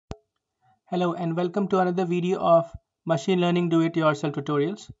Hello and welcome to another video of machine learning do-it-yourself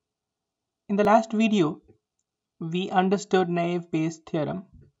tutorials. In the last video, we understood Naïve Bayes theorem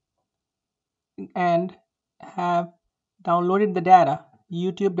and have downloaded the data,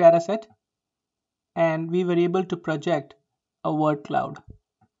 YouTube dataset, and we were able to project a word cloud.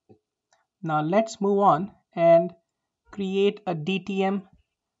 Now let's move on and create a DTM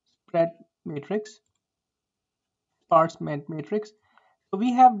spread matrix, sparse matrix. So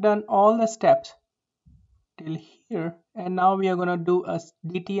we have done all the steps till here, and now we are going to do a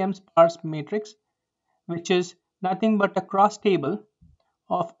DTM sparse matrix, which is nothing but a cross table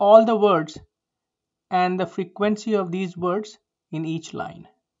of all the words and the frequency of these words in each line.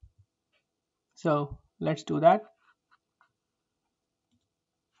 So let's do that.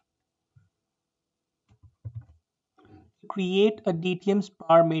 Create a DTM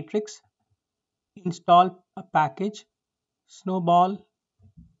sparse matrix, install a package snowball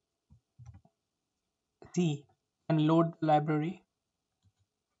Z and load the library.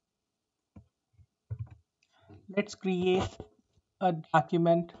 Let's create a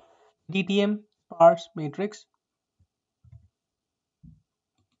document DTM sparse matrix.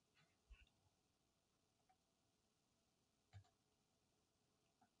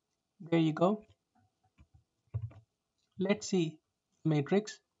 There you go. Let's see the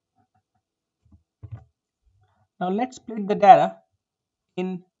matrix. Now let's split the data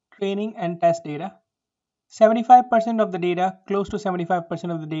in training and test data. 75% of the data, close to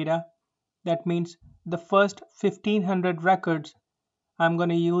 75% of the data, that means the first 1500 records I'm going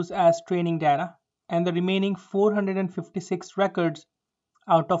to use as training data, and the remaining 456 records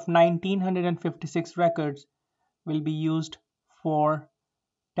out of 1956 records will be used for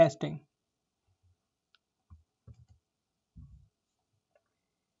testing.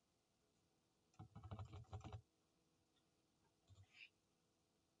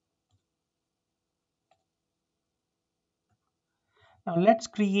 Now let's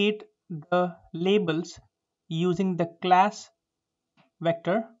create the labels using the class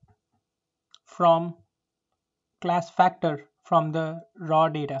vector from class factor from the raw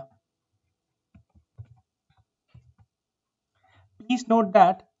data. Please note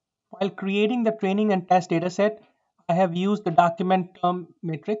that while creating the training and test dataset, I have used the document term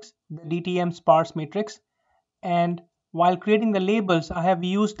matrix, the DTM sparse matrix, and while creating the labels, I have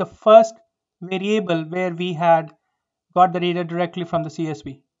used the first variable where we had got the data directly from the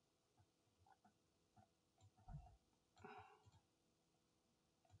CSV.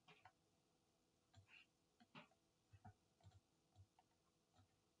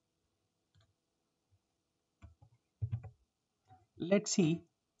 Let's see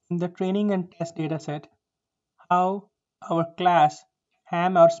in the training and test dataset how our class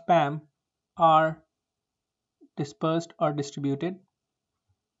ham or spam are dispersed or distributed.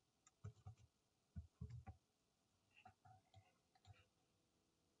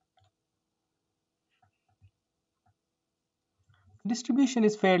 Distribution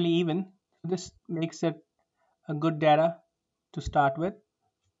is fairly even. This makes it a good data to start with.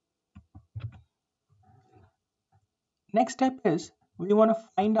 Next step is we want to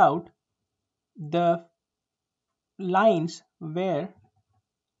find out the lines where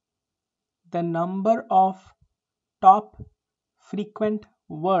the number of top frequent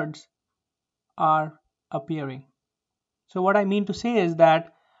words are appearing. So what I mean to say is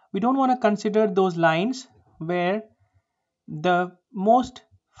that we don't want to consider those lines where the most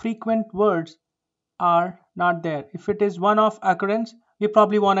frequent words are not there. If it is one-off occurrence, we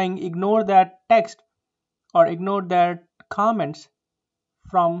probably want to ignore that text or ignore that comments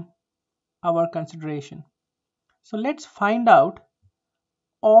from our consideration. So let's find out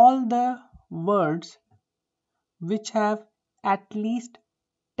all the words which have at least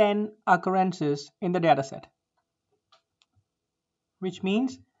 10 occurrences in the dataset, which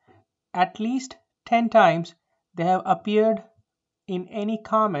means at least 10 times they have appeared in any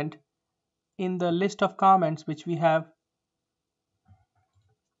comment in the list of comments which we have.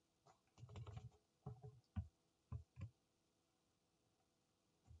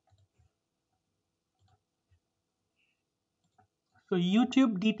 So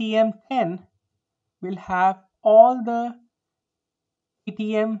YouTube DTM 10 will have all the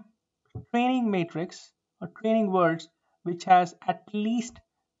DTM training matrix or training words which has at least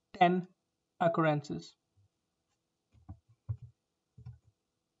 10 occurrences.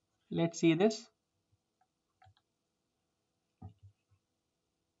 Let's see this.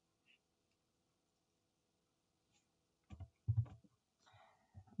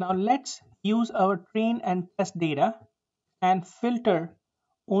 Now let's use our train and test data and filter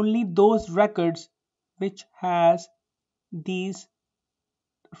only those records which has these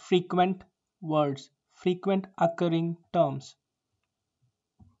frequent words, frequent occurring terms.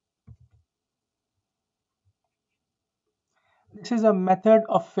 This is a method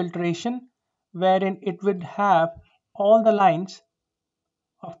of filtration wherein it would have all the lines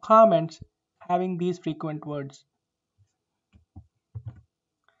of comments having these frequent words.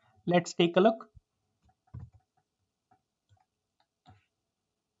 Let's take a look.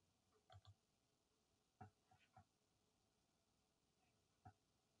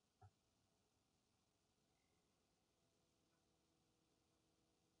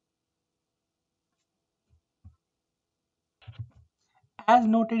 As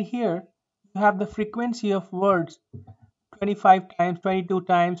noted here, you have the frequency of words 25 times, 22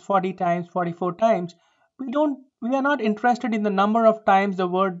 times, 40 times, 44 times. We are not interested in the number of times the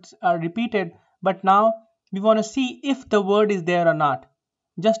words are repeated, but now we want to see if the word is there or not.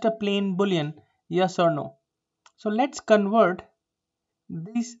 Just a plain boolean, yes or no. So let's convert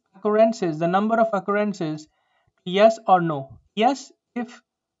these occurrences, the number of occurrences, to yes or no. Yes if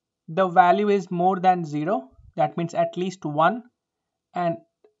the value is more than 0, that means at least 1, and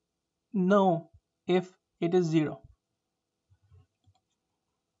no if it is 0.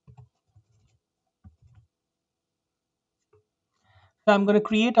 So I'm going to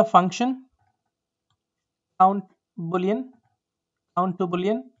create a function count boolean, count to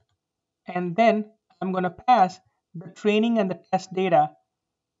boolean, and then I'm going to pass the training and the test data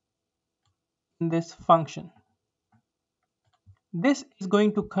in this function. This is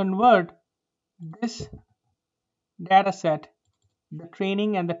going to convert this data set, the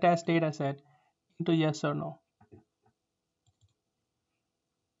training and the test data set, into yes or no.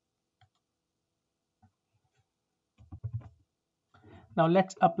 Now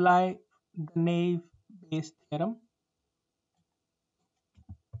let's apply the Naïve Bayes theorem.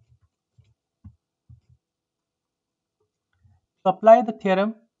 To apply the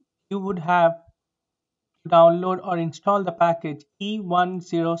theorem, you would have to download or install the package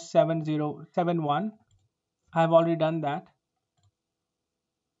E107071. I have already done that.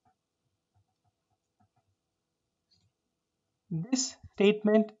 This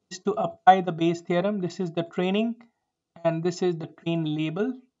statement is to apply the Bayes theorem. This is the training and this is the train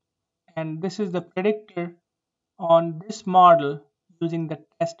label, and this is the predictor on this model using the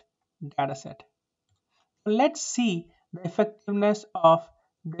test dataset. Let's see the effectiveness of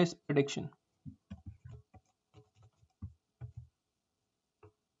this prediction.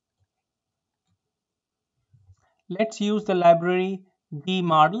 Let's use the library D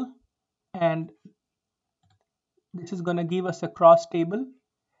model, and this is going to give us a cross table.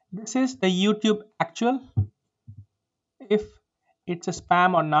 This is the YouTube actual, if it's a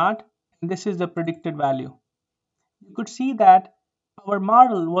spam or not, and this is the predicted value. You could see that our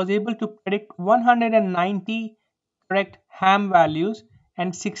model was able to predict 190 correct ham values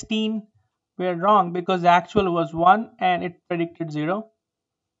and 16 were wrong because the actual was 1 and it predicted 0.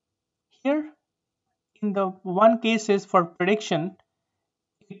 Here in the one cases for prediction,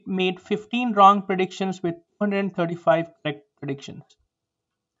 it made 15 wrong predictions with 235 correct predictions.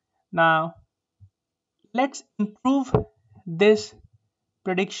 Now let's improve this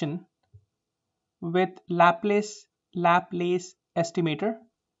prediction with Laplace Estimator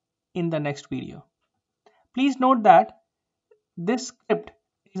in the next video. Please note that this script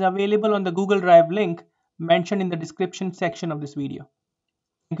is available on the Google Drive link mentioned in the description section of this video.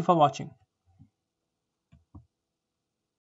 Thank you for watching.